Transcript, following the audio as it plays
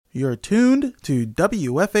You're tuned to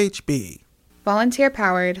WFHB.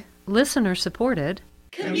 Volunteer-powered, listener-supported,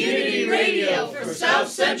 community radio for South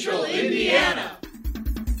Central Indiana.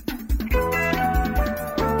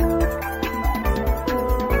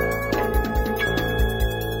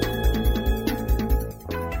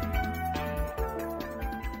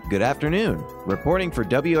 Good afternoon. Reporting for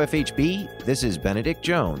WFHB, this is Benedict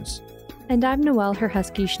Jones. And I'm Noelle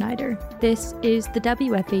Herhusky-Schneider. This is the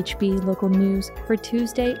WFHB local news for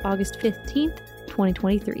Tuesday, August 15th,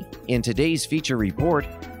 2023. In today's feature report,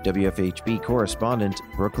 WFHB correspondent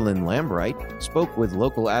Brooklyn Lambright spoke with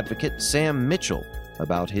local advocate Sam Mitchell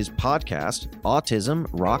about his podcast, Autism,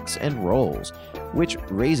 Rocks and Rolls, which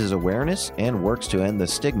raises awareness and works to end the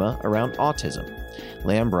stigma around autism.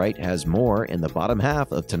 Lambright has more in the bottom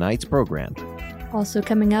half of tonight's program. Also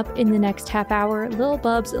coming up in the next half hour, Lil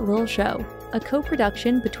Bub's Lil Show, a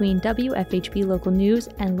co-production between WFHB Local News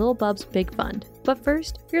and Lil Bub's Big Fund. But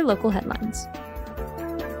first, your local headlines.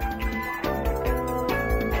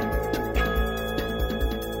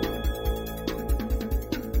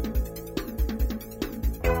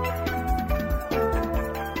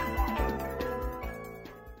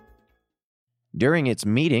 During its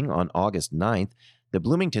meeting on August 9th, the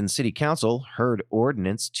Bloomington City Council heard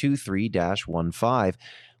Ordinance 23-15,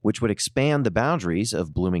 which would expand the boundaries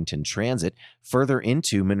of Bloomington Transit further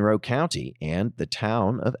into Monroe County and the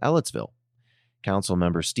town of Ellettsville.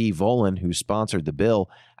 Councilmember Steve Volan, who sponsored the bill,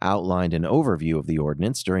 outlined an overview of the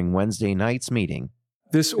ordinance during Wednesday night's meeting.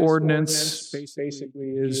 This ordinance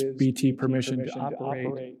basically is BT permission to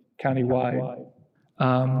operate countywide.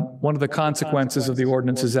 One of the consequences of the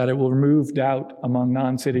ordinance is that it will remove doubt among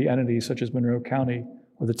non-city entities such as Monroe County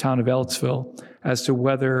or the town of Ellettsville as to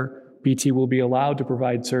whether BT will be allowed to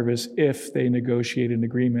provide service if they negotiate an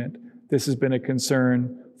agreement. This has been a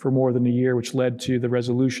concern for more than a year, which led to the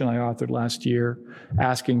resolution I authored last year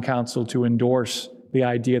asking council to endorse the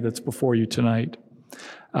idea that's before you tonight.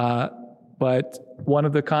 But one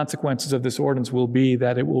of the consequences of this ordinance will be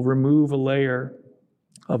that it will remove a layer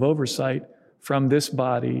of oversight from this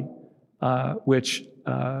body, which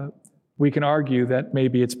we can argue that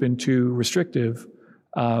maybe it's been too restrictive,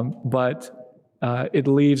 but it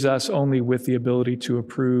leaves us only with the ability to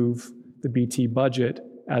approve the BT budget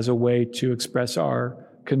as a way to express our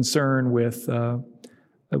concern with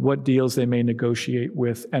what deals they may negotiate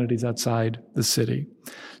with entities outside the city.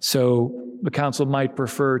 So the council might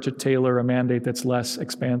prefer to tailor a mandate that's less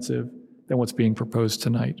expansive than what's being proposed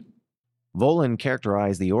tonight. Volan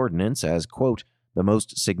characterized the ordinance as, quote, the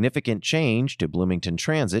most significant change to Bloomington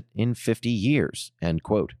Transit in 50 years, end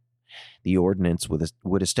quote. The ordinance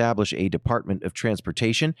would establish a Department of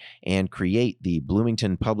Transportation and create the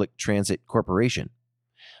Bloomington Public Transit Corporation.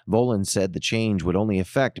 Volan said the change would only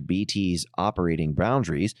affect BT's operating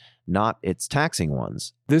boundaries, not its taxing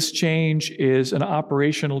ones. This change is an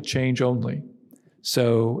operational change only.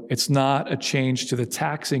 So it's not a change to the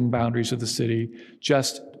taxing boundaries of the city,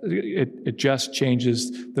 it just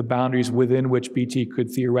changes the boundaries within which BT could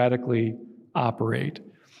theoretically operate.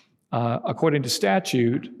 According to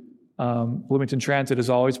statute, Bloomington Transit has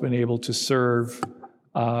always been able to serve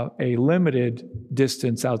a limited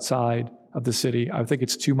distance outside of the city. I think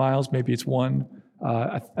it's 2 miles, maybe it's 1.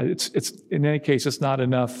 It's in any case, it's not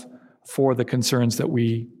enough for the concerns that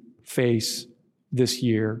we face this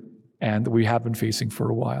year and that we have been facing for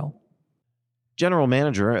a while. General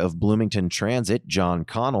Manager of Bloomington Transit, John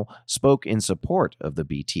Connell, spoke in support of the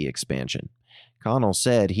BT expansion. Connell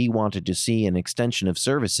said he wanted to see an extension of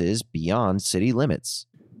services beyond city limits.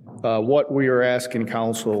 What we are asking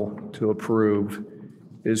council to approve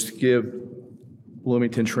is to give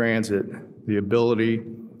Bloomington Transit the ability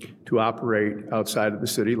to operate outside of the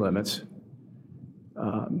city limits.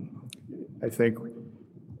 I think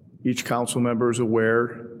each council member is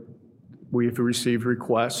aware we have received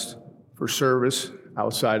requests for service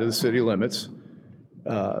outside of the city limits.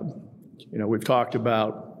 We've talked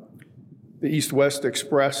about the East-West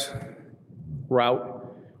Express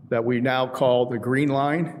route that we now call the Green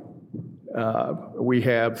Line. We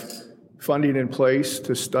have funding in place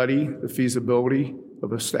to study the feasibility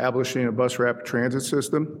of establishing a bus rapid transit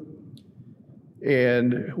system.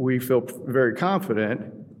 And we feel very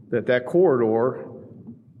confident that that corridor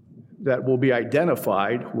that will be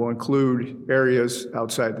identified will include areas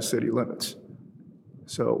outside the city limits.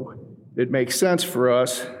 So it makes sense for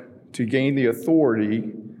us to gain the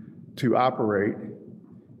authority to operate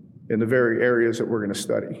in the very areas that we're going to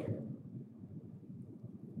study.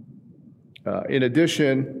 In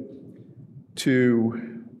addition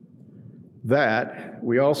to that,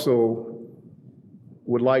 we also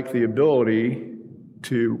would like the ability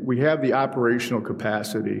we have the operational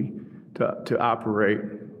capacity to operate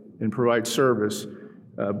and provide service,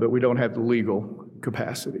 but we don't have the legal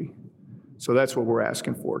capacity. So that's what we're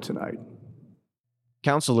asking for tonight.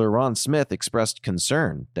 Councilor Ron Smith expressed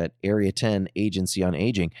concern that Area 10 Agency on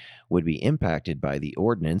Aging would be impacted by the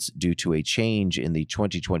ordinance due to a change in the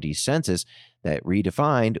 2020 census that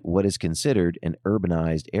redefined what is considered an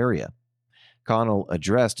urbanized area. Connell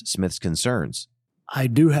addressed Smith's concerns. I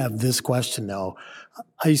do have this question, though.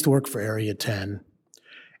 I used to work for Area 10,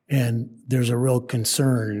 and there's a real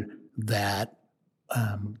concern that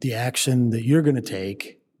the action that you're going to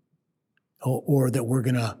take or that we're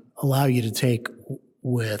going to allow you to take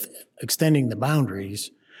with extending the boundaries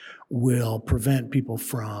will prevent people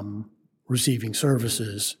from receiving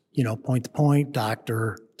services, point to point,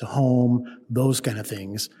 doctor to home, those kind of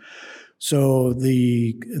things. So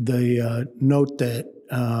the note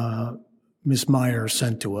that Ms. Meyer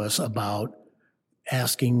sent to us about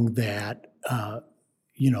asking that,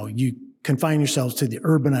 you confine yourselves to the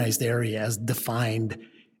urbanized area as defined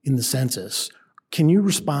in the census. Can you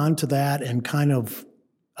respond to that and kind of,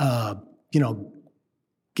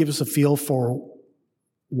 give us a feel for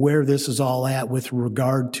where this is all at with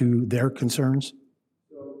regard to their concerns?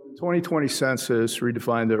 The 2020 census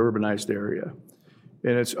redefined the urbanized area.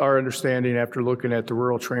 And it's our understanding, after looking at the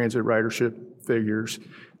rural transit ridership figures,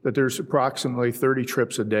 that there's approximately 30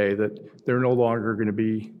 trips a day that they're no longer going to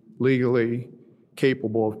be legally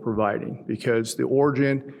capable of providing, because the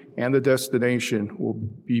origin and the destination will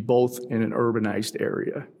be both in an urbanized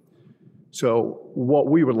area. So what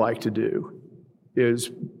we would like to do is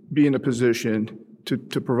be in a position to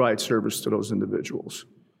provide service to those individuals.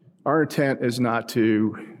 Our intent is not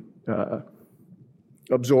to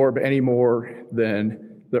absorb any more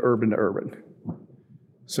than the urban to urban.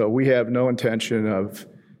 So we have no intention of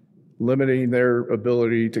limiting their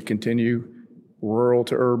ability to continue rural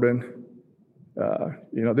to urban.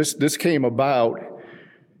 This came about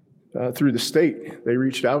through the state. They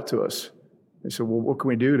reached out to us. They said, well, what can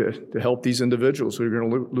we do to help these individuals who are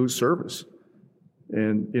going to lose service?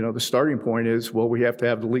 And, the starting point is, well, we have to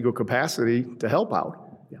have the legal capacity to help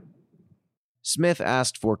out. Yeah. Smith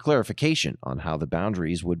asked for clarification on how the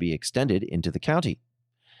boundaries would be extended into the county.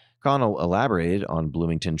 Connell elaborated on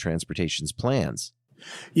Bloomington Transportation's plans.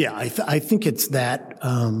 Yeah, I think it's that.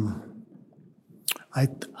 I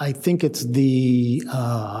think it's the.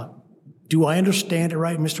 Do I understand it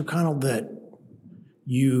right, Mr. Connell, that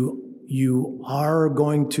you are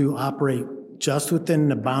going to operate just within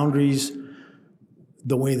the boundaries,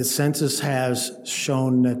 the way the census has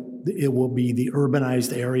shown that it will be the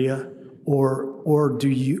urbanized area, or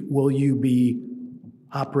will you be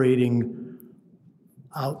operating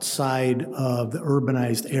outside of the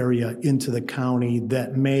urbanized area into the county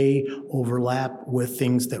that may overlap with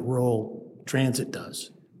things that rural transit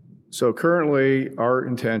does? So currently, our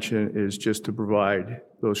intention is just to provide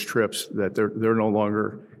those trips that they're no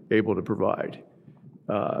longer able to provide.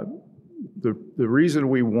 The reason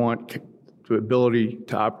we want the ability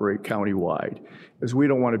to operate countywide is we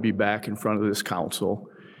don't want to be back in front of this council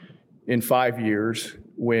in 5 years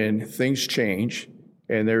when things change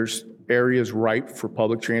and there's areas ripe for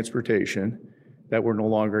public transportation that we're no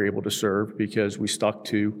longer able to serve because we stuck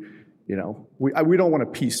to, we don't want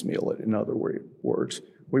to piecemeal it, in other words.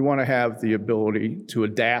 We want to have the ability to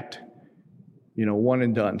adapt, one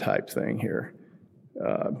and done type thing here.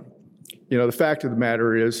 The fact of the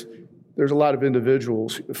matter is there's a lot of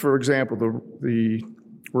individuals, for example, the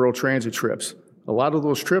rural transit trips. A lot of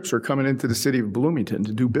those trips are coming into the city of Bloomington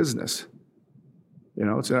to do business.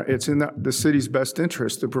 It's in the city's best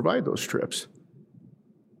interest to provide those trips.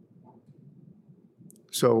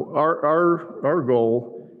 So our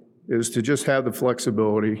goal is to just have the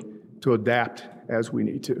flexibility to adapt as we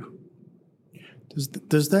need to.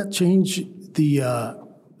 Does that change the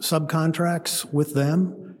subcontracts with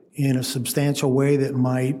them in a substantial way that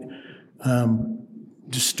might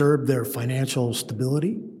disturb their financial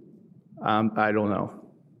stability? I don't know.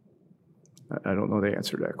 I don't know the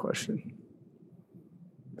answer to that question.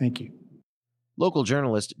 Thank you. Local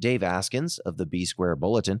journalist Dave Askins of the B Square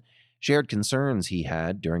Bulletin shared concerns he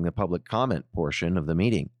had during the public comment portion of the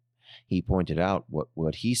meeting. He pointed out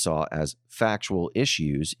what he saw as factual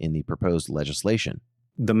issues in the proposed legislation.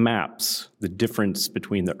 The maps, the difference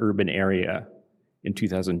between the urban area in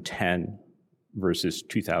 2010 versus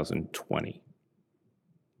 2020.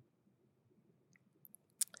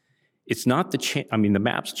 It's not the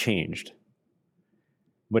maps changed,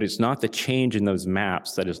 but it's not the change in those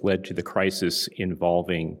maps that has led to the crisis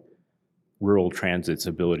involving rural transit's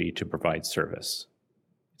ability to provide service.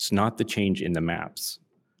 It's not the change in the maps.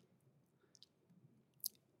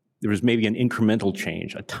 There was maybe an incremental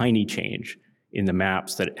change, a tiny change in the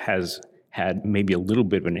maps that has had maybe a little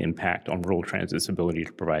bit of an impact on rural transit's ability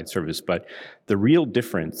to provide service. But the real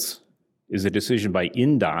difference is a decision by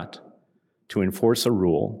INDOT to enforce a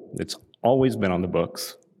rule that's always been on the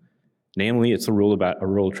books. Namely, it's a rule about a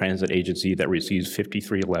rural transit agency that receives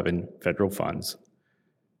 5311 federal funds.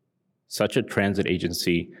 Such a transit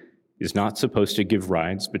agency is not supposed to give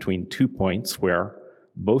rides between 2 points where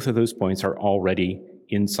both of those points are already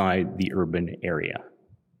inside the urban area.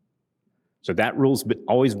 So that rule's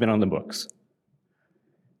always been on the books,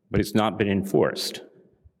 but it's not been enforced.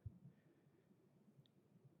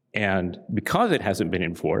 And because it hasn't been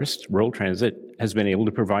enforced, rural transit has been able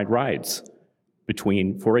to provide rides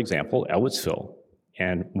between, for example, Ellettsville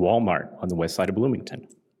and Walmart on the west side of Bloomington.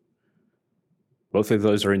 Both of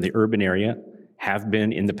those are in the urban area, have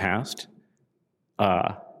been in the past.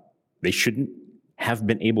 They shouldn't have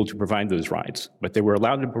been able to provide those rides, but they were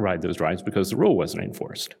allowed to provide those rides because the rule wasn't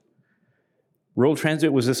enforced. Rural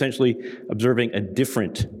transit was essentially observing a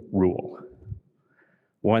different rule,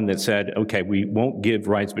 one that said, okay, we won't give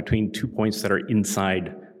rides between 2 points that are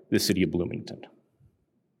inside the city of Bloomington.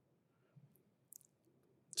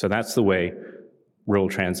 So that's the way rural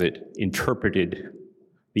transit interpreted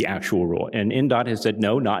the actual rule. And INDOT has said,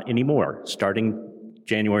 no, not anymore. Starting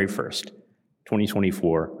January 1st,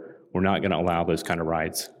 2024, we're not going to allow those kind of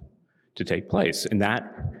rides to take place. And that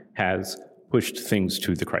has pushed things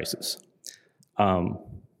to the crisis.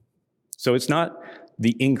 So it's not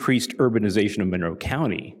the increased urbanization of Monroe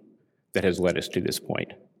County that has led us to this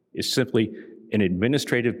point. It's simply an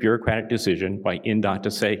administrative bureaucratic decision by INDOT to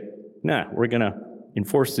say, nah, we're going to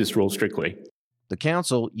enforce this rule strictly. The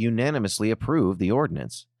council unanimously approved the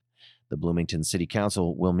ordinance. The Bloomington City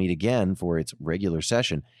Council will meet again for its regular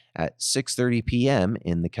session at 6:30 p.m.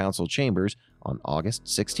 in the council chambers on August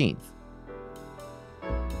 16th.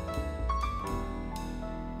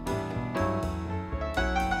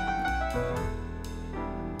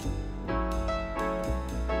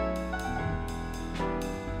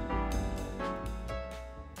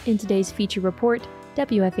 In today's feature report,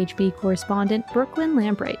 WFHB correspondent Brooklyn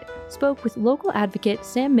Lambright spoke with local advocate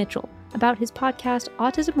Sam Mitchell about his podcast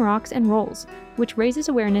Autism Rocks and Rolls, which raises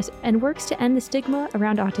awareness and works to end the stigma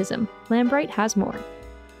around autism. Lambright has more.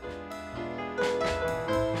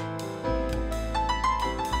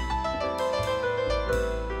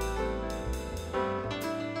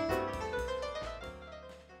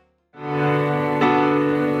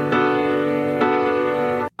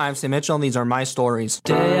 I'm Sam Mitchell, and these are my stories.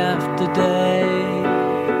 Day after day,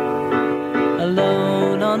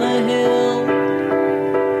 alone on a hill,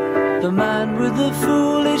 the man with the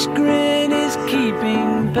foolish grin is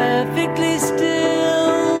keeping perfectly still.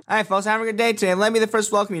 Hi folks, have a good day today. Let me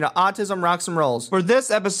first welcome you to Autism Rocks and Rolls. For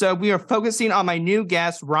this episode, we are focusing on my new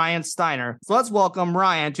guest, Ryan Steiner. So let's welcome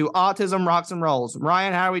Ryan to Autism Rocks and Rolls.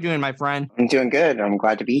 Ryan, how are we doing, my friend? I'm doing good. I'm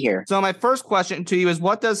glad to be here. So my first question to you is,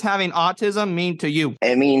 what does having autism mean to you?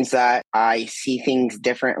 It means that I see things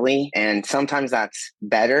differently, and sometimes that's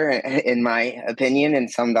better, in my opinion,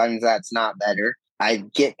 and sometimes that's not better. I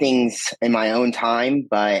get things in my own time,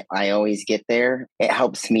 but I always get there. It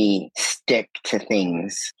helps me stick to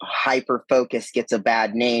things. Hyper-focus gets a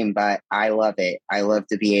bad name, but I love it. I love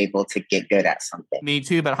to be able to get good at something. Me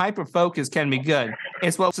too, but hyper-focus can be good.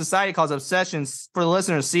 It's what society calls obsessions. For the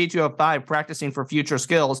listeners, C205, practicing for future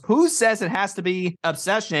skills. Who says it has to be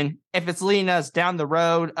obsession if it's leading us down the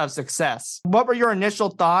road of success? What were your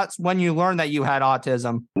initial thoughts when you learned that you had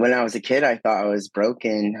autism? When I was a kid, I thought I was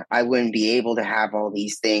broken. I wouldn't be able to have all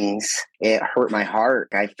these things. It hurt my heart.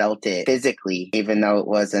 I felt it physically, even though it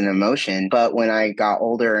was an emotion. But when I got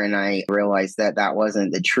older and I realized that that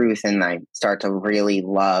wasn't the truth, and I start to really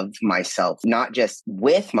love myself, not just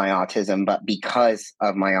with my autism, but because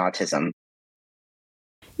of my autism.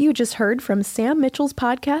 You just heard from Sam Mitchell's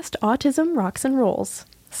podcast, Autism Rocks and Rolls.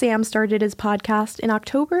 Sam started his podcast in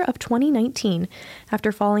October of 2019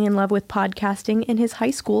 after falling in love with podcasting in his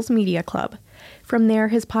high school's media club. From there,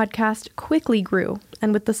 his podcast quickly grew,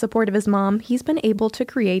 and with the support of his mom, he's been able to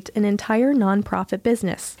create an entire nonprofit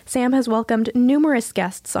business. Sam has welcomed numerous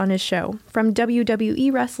guests on his show, from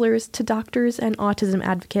WWE wrestlers to doctors and autism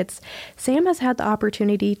advocates. Sam has had the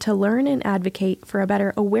opportunity to learn and advocate for a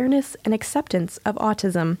better awareness and acceptance of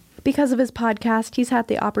autism. Because of his podcast, he's had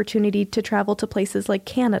the opportunity to travel to places like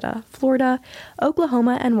Canada, Florida,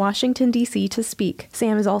 Oklahoma, and Washington, D.C. to speak.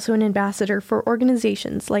 Sam is also an ambassador for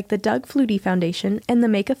organizations like the Doug Flutie Foundation and the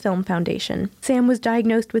Make a Film Foundation. Sam was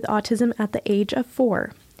diagnosed with autism at the age of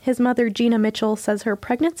 4. His mother, Gina Mitchell, says her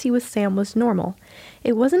pregnancy with Sam was normal.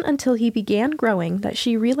 It wasn't until he began growing that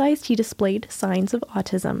she realized he displayed signs of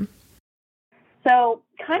autism. So,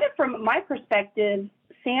 kind of from my perspective,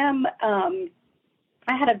 Sam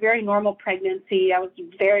I had a very normal pregnancy. I was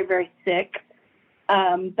very, very sick,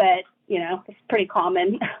 but, you know, it's pretty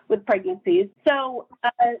common with pregnancies. So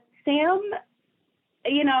Sam,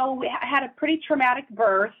 you know, had a pretty traumatic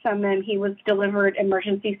birth. And then he was delivered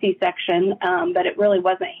emergency C-section, but it really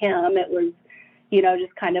wasn't him. It was, you know,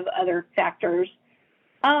 just kind of other factors.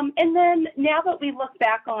 And then now that we look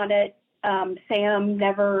back on it, Sam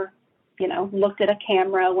never, you know, looked at a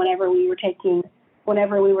camera whenever we were taking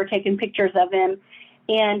pictures of him.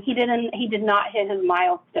 And he did not hit his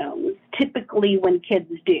milestones, typically when kids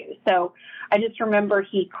do. So I just remember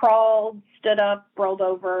he crawled, stood up, rolled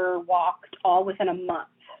over, walked, all within a month.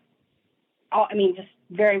 Just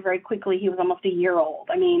very, very quickly. He was almost a year old.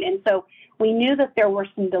 And so we knew that there were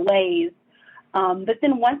some delays. But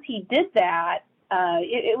then once he did that,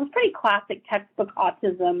 it was pretty classic textbook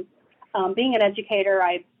autism. Being an educator,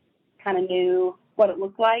 I kind of knew what it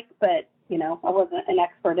looked like, but, you know, I wasn't an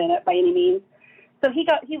expert in it by any means. So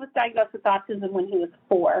he was diagnosed with autism when he was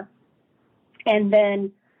 4. And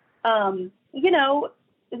then, you know,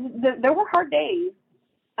 there were hard days,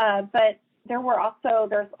 but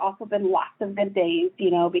there's also been lots of good days,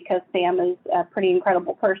 you know, because Sam is a pretty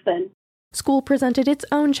incredible person. School presented its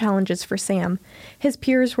own challenges for Sam. His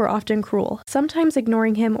peers were often cruel, sometimes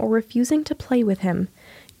ignoring him or refusing to play with him.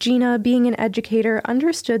 Gina, being an educator,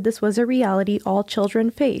 understood this was a reality all children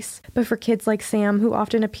face. But for kids like Sam, who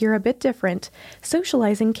often appear a bit different,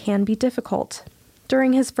 socializing can be difficult.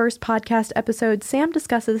 During his first podcast episode, Sam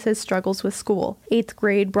discusses his struggles with school. 8th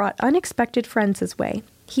grade brought unexpected friends his way.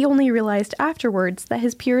 He only realized afterwards that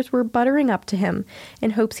his peers were buttering up to him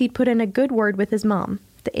in hopes he'd put in a good word with his mom,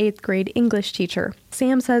 the 8th grade English teacher.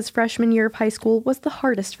 Sam says freshman year of high school was the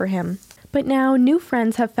hardest for him. But now, new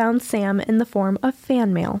friends have found Sam in the form of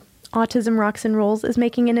fan mail. Autism Rocks and Rolls is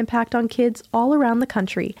making an impact on kids all around the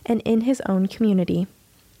country and in his own community.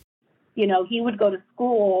 You know, he would go to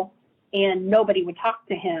school and nobody would talk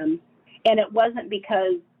to him. And it wasn't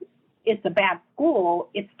because it's a bad school.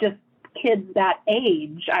 It's just kids that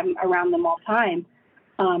age. I'm around them all the time.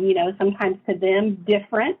 You know, sometimes to them,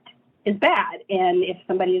 different is bad. And if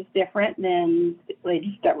somebody is different, then they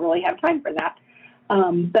just don't really have time for that.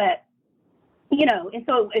 But you know, and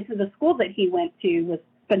so the school that he went to was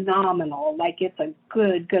phenomenal. Like, it's a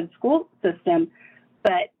good school system,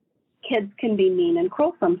 but kids can be mean and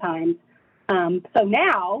cruel sometimes. So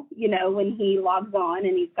now, you know, when he logs on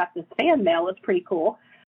and he's got this fan mail, it's pretty cool.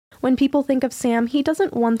 When people think of Sam, he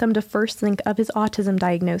doesn't want them to first think of his autism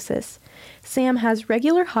diagnosis. Sam has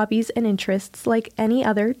regular hobbies and interests like any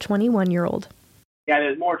other 21-year-old. Yeah,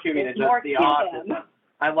 there's more to me than just the autism.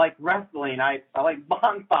 I like wrestling. I like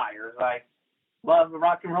bonfires. I love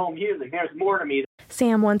rock and roll music. There's more to me.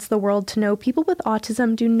 Sam wants the world to know people with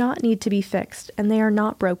autism do not need to be fixed, and they are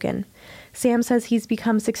not broken. Sam says he's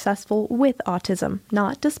become successful with autism,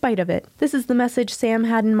 not despite of it. This is the message Sam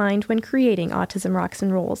had in mind when creating Autism Rocks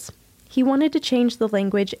and Rolls. He wanted to change the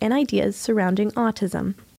language and ideas surrounding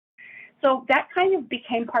autism. So that kind of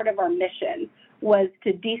became part of our mission, was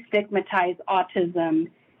to destigmatize autism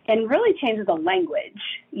and really change the language.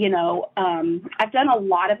 You know, I've done a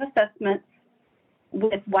lot of assessments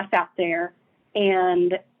with what's out there,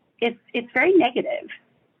 and it's very negative.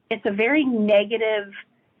 It's a very negative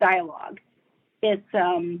dialogue. It's,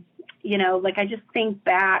 you know, like, I just think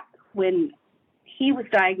back when he was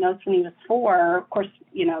diagnosed when he was 4. Of course,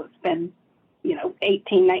 you know, it's been, you know,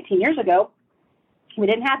 18, 19 years ago. We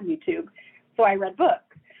didn't have YouTube, so I read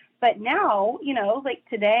books. But now, you know, like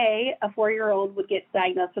today, a 4-year-old would get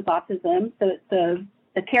diagnosed with autism. So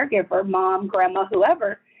the caregiver, mom, grandma,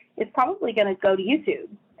 whoever, is probably going to go to YouTube,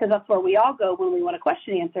 because that's where we all go when we want a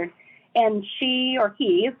question answered. And she or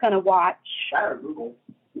he is going to watch. Or Google.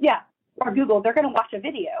 Yeah, or Google. They're going to watch a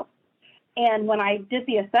video. And when I did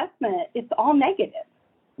the assessment, it's all negative.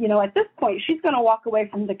 You know, at this point, she's going to walk away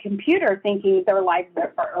from the computer thinking their lives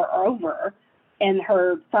are over, and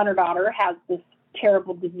her son or daughter has this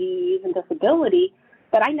terrible disease and disability.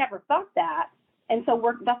 But I never thought that. And so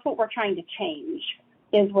that's what we're trying to change,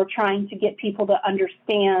 is we're trying to get people to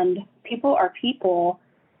understand people are people,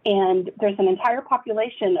 and there's an entire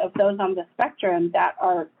population of those on the spectrum that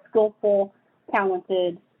are skillful,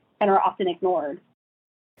 talented, and are often ignored.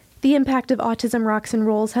 The impact of Autism Rocks and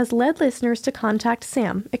Rolls has led listeners to contact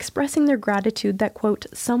Sam, expressing their gratitude that, quote,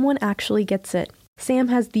 someone actually gets it. Sam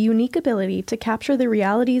has the unique ability to capture the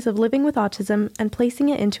realities of living with autism and placing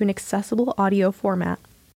it into an accessible audio format.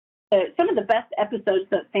 Some of the best episodes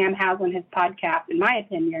that Sam has on his podcast, in my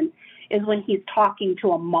opinion, is when he's talking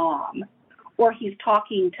to a mom or he's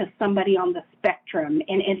talking to somebody on the spectrum,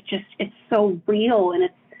 and it's so real and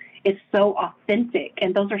it's so authentic,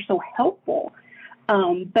 and those are so helpful.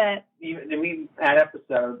 But we've had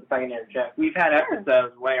episodes, if I can interject, we've had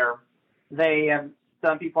episodes where they have,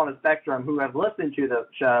 some people on the spectrum who have listened to the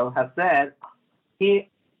show have said,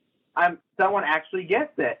 someone actually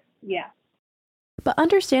gets it. Yeah. But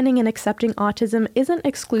understanding and accepting autism isn't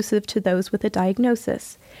exclusive to those with a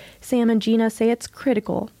diagnosis. Sam and Gina say it's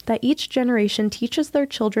critical that each generation teaches their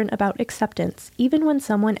children about acceptance, even when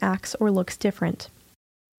someone acts or looks different.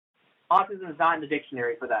 Autism is not in the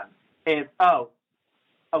dictionary for them. It's,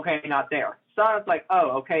 okay, not there. Some it's like,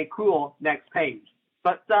 okay, cool, next page.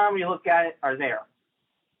 But some, when you look at it, are there.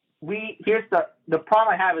 Here's the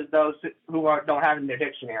problem I have is those who don't have it in their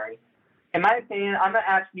dictionary. In my opinion, I'm not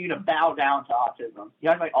asking you to bow down to autism. You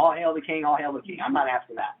know, like, all hail the king, all hail the king. I'm not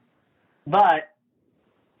asking that. But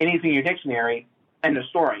it needs to be in your dictionary and the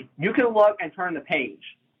story. You can look and turn the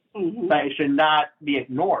page, but it should not be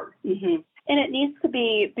ignored. And it needs to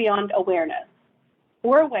be beyond awareness.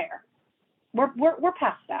 We're aware. We're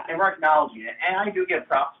past that. And we're acknowledging it. And I do get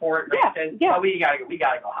props for it. Yeah. But we gotta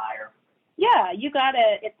go higher. Yeah, you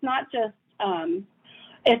gotta. It's not just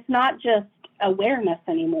awareness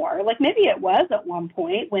anymore. Like, maybe it was at one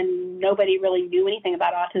point when nobody really knew anything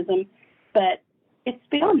about autism, but it's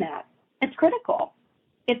beyond that. It's critical.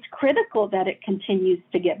 It's critical that it continues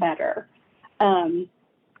to get better.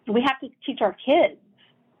 We have to teach our kids.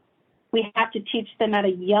 We have to teach them at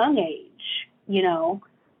a young age. You know,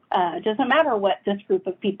 it doesn't matter what this group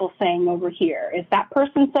of people saying over here. If that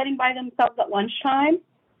person sitting by themselves at lunchtime,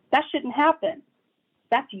 that shouldn't happen.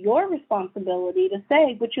 That's your responsibility to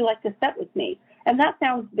say, would you like to sit with me? And that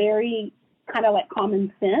sounds very kind of like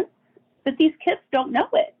common sense, but these kids don't know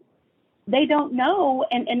it. They don't know,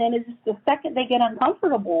 and then it's just the second they get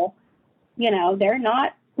uncomfortable, you know, they're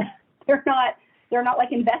not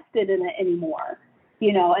like invested in it anymore,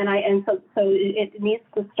 you know. So it needs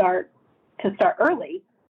to start early.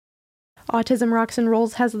 Autism Rocks and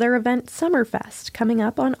Rolls has their event Summerfest coming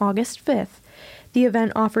up on August 5th. The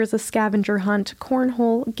event offers a scavenger hunt,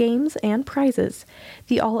 cornhole, games, and prizes.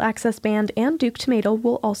 The all-access band and Duke Tomato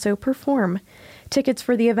will also perform. Tickets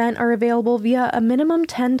for the event are available via a minimum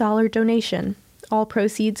 $10 donation. All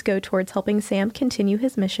proceeds go towards helping Sam continue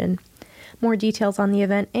his mission. More details on the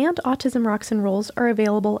event and Autism Rocks and Rolls are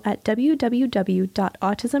available at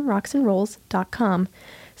www.autismrocksandrolls.com.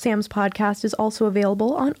 Sam's podcast is also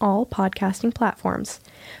available on all podcasting platforms.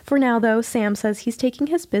 For now, though, Sam says he's taking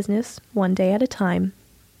his business one day at a time.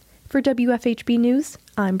 For WFHB News,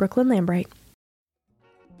 I'm Brooklyn Lambright.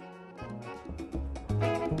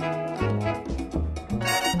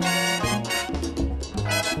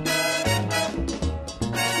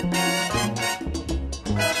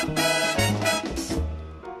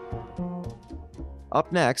 Up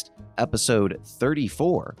next, episode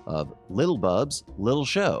 34 of Little Bub's Little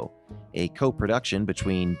Show, a co-production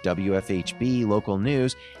between WFHB Local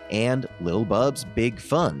News and Little Bub's Big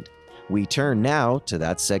Fund. We turn now to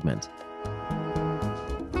that segment.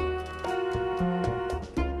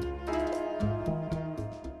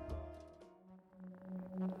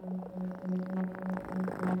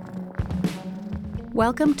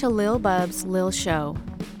 Welcome to Lil Bub's Lil Show,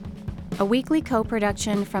 a weekly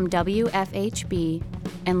co-production from WFHB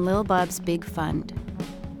and Lil Bub's Big Fund.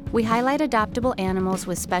 We highlight adoptable animals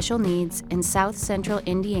with special needs in South Central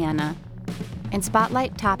Indiana and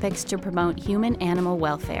spotlight topics to promote human-animal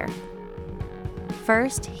welfare.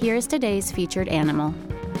 First, here's today's featured animal.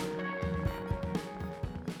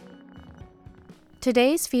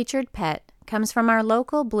 Today's featured pet comes from our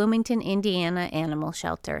local Bloomington, Indiana animal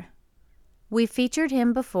shelter. We've featured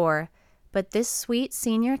him before, but this sweet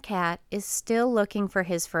senior cat is still looking for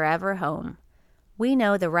his forever home. We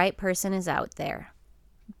know the right person is out there.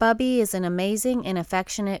 Bubby is an amazing and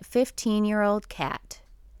affectionate 15-year-old cat.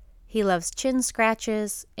 He loves chin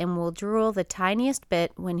scratches and will drool the tiniest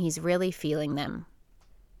bit when he's really feeling them.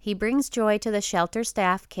 He brings joy to the shelter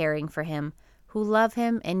staff caring for him, who love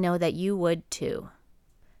him and know that you would too.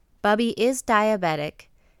 Bubby is diabetic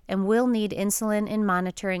and will need insulin and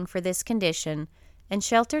monitoring for this condition, and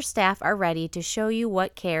shelter staff are ready to show you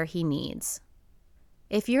what care he needs.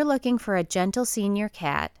 If you're looking for a gentle senior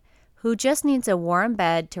cat who just needs a warm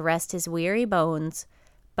bed to rest his weary bones,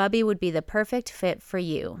 Bubby would be the perfect fit for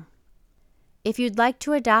you. If you'd like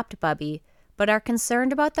to adopt Bubby, but are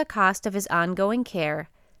concerned about the cost of his ongoing care,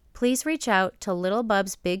 please reach out to Little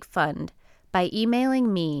Bub's Big Fund by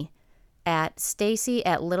emailing me at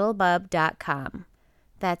stacy@littlebub.com.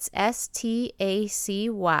 That's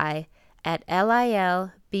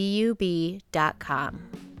stacy@lilbub.com.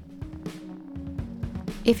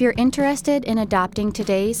 If you're interested in adopting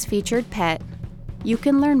today's featured pet, you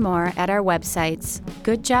can learn more at our websites,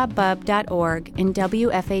 goodjobbub.org and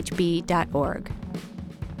wfhb.org.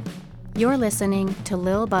 You're listening to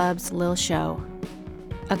Lil Bub's Lil Show,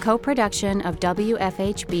 a co-production of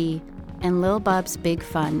WFHB and Lil Bub's Big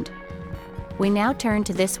Fund. We now turn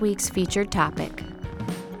to this week's featured topic.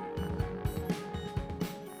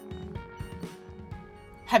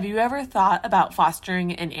 Have you ever thought about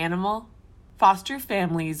fostering an animal? Foster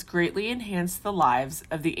families greatly enhance the lives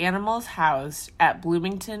of the animals housed at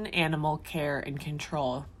Bloomington Animal Care and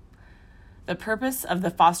Control. The purpose of the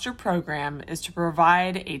foster program is to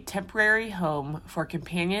provide a temporary home for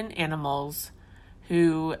companion animals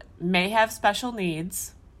who may have special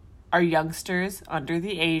needs, are youngsters under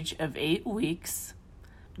the age of 8 weeks,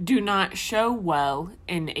 do not show well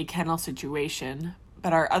in a kennel situation,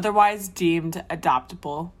 but are otherwise deemed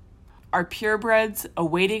adoptable, are purebreds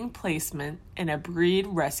awaiting placement in a breed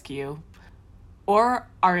rescue, or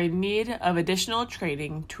are in need of additional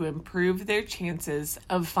training to improve their chances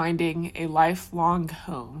of finding a lifelong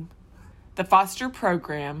home. The foster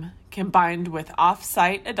program, combined with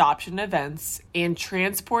off-site adoption events and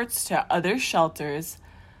transports to other shelters,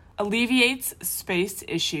 alleviates space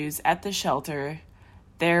issues at the shelter,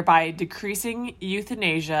 thereby decreasing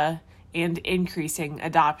euthanasia and increasing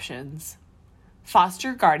adoptions.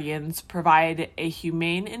 Foster guardians provide a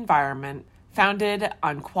humane environment founded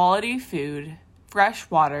on quality food, fresh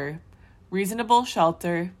water, reasonable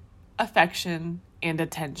shelter, affection, and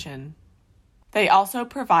attention. They also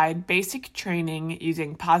provide basic training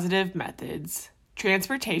using positive methods,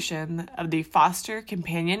 transportation of the foster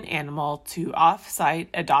companion animal to off-site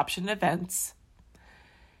adoption events,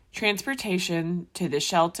 transportation to the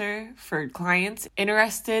shelter for clients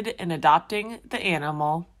interested in adopting the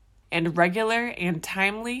animal, and regular and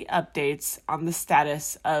timely updates on the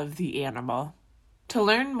status of the animal. To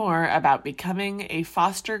learn more about becoming a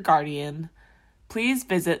foster guardian, please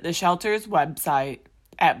visit the shelter's website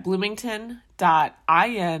at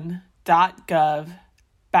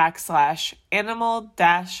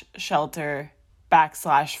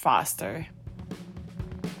bloomington.in.gov/animal-shelter/foster.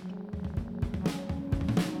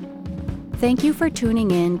 Thank you for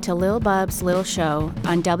tuning in to Lil Bub's Lil Show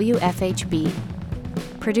on WFHB.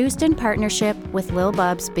 Produced in partnership with Lil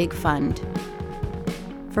Bub's Big Fund.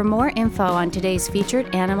 For more info on today's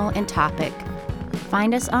featured animal and topic,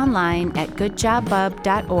 find us online at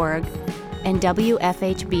goodjobbub.org and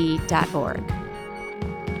wfhb.org.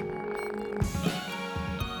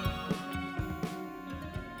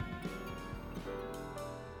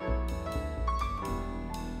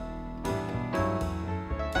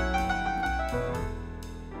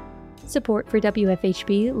 Support for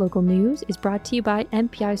WFHB Local News is brought to you by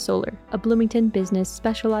MPI Solar, a Bloomington business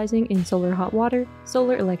specializing in solar hot water,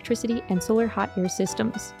 solar electricity, and solar hot air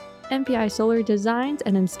systems. MPI Solar designs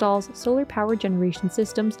and installs solar power generation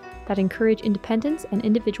systems that encourage independence and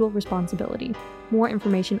individual responsibility. More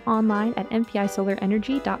information online at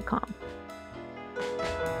mpisolarenergy.com.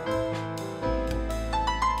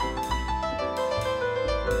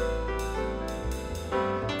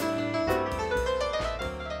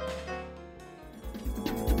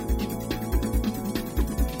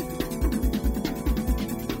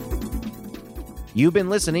 You've been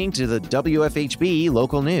listening to the WFHB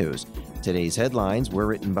Local News. Today's headlines were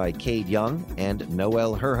written by Cade Young and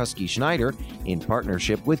Noel Herhusky Schneider in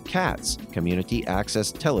partnership with CATS, Community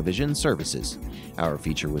Access Television Services. Our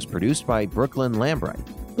feature was produced by Brooklyn Lambright.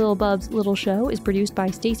 Lil Bub's Little Show is produced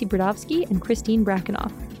by Stacy Brodowski and Christine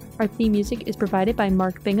Brackenoff. Our theme music is provided by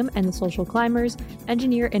Mark Bingham and the Social Climbers.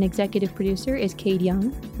 Engineer and executive producer is Cade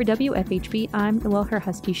Young. For WFHB, I'm Noel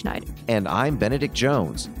Herhusky Schneider. And I'm Benedict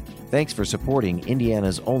Jones. Thanks for supporting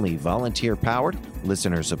Indiana's only volunteer-powered,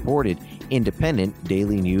 listener-supported, independent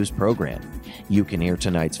daily news program. You can hear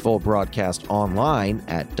tonight's full broadcast online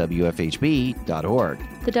at wfhb.org.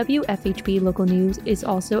 The WFHB Local News is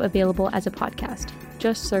also available as a podcast.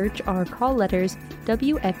 Just search our call letters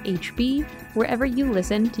WFHB wherever you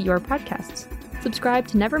listen to your podcasts. Subscribe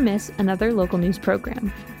to never miss another local news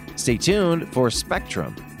program. Stay tuned for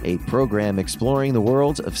Spectrum, a program exploring the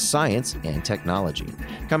worlds of science and technology.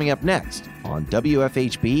 Coming up next on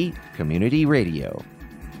WFHB Community Radio.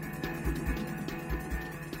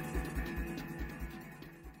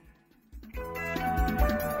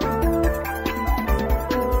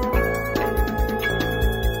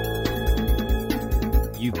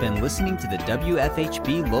 You've been listening to the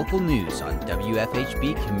WFHB Local News on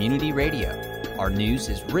WFHB Community Radio. Our news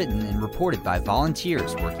is written and reported by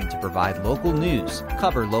volunteers working to provide local news,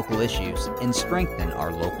 cover local issues, and strengthen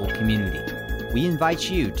our local community. We invite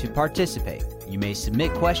you to participate. You may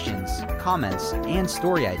submit questions, comments, and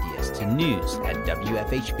story ideas to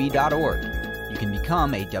news@wfhb.org. You can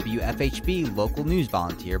become a WFHB local news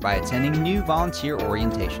volunteer by attending new volunteer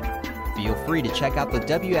orientation. Feel free to check out the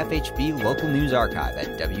WFHB Local News Archive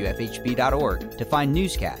at WFHB.org to find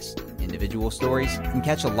newscasts, individual stories, and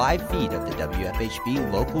catch a live feed of the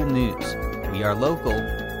WFHB Local News. We are local,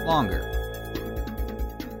 longer.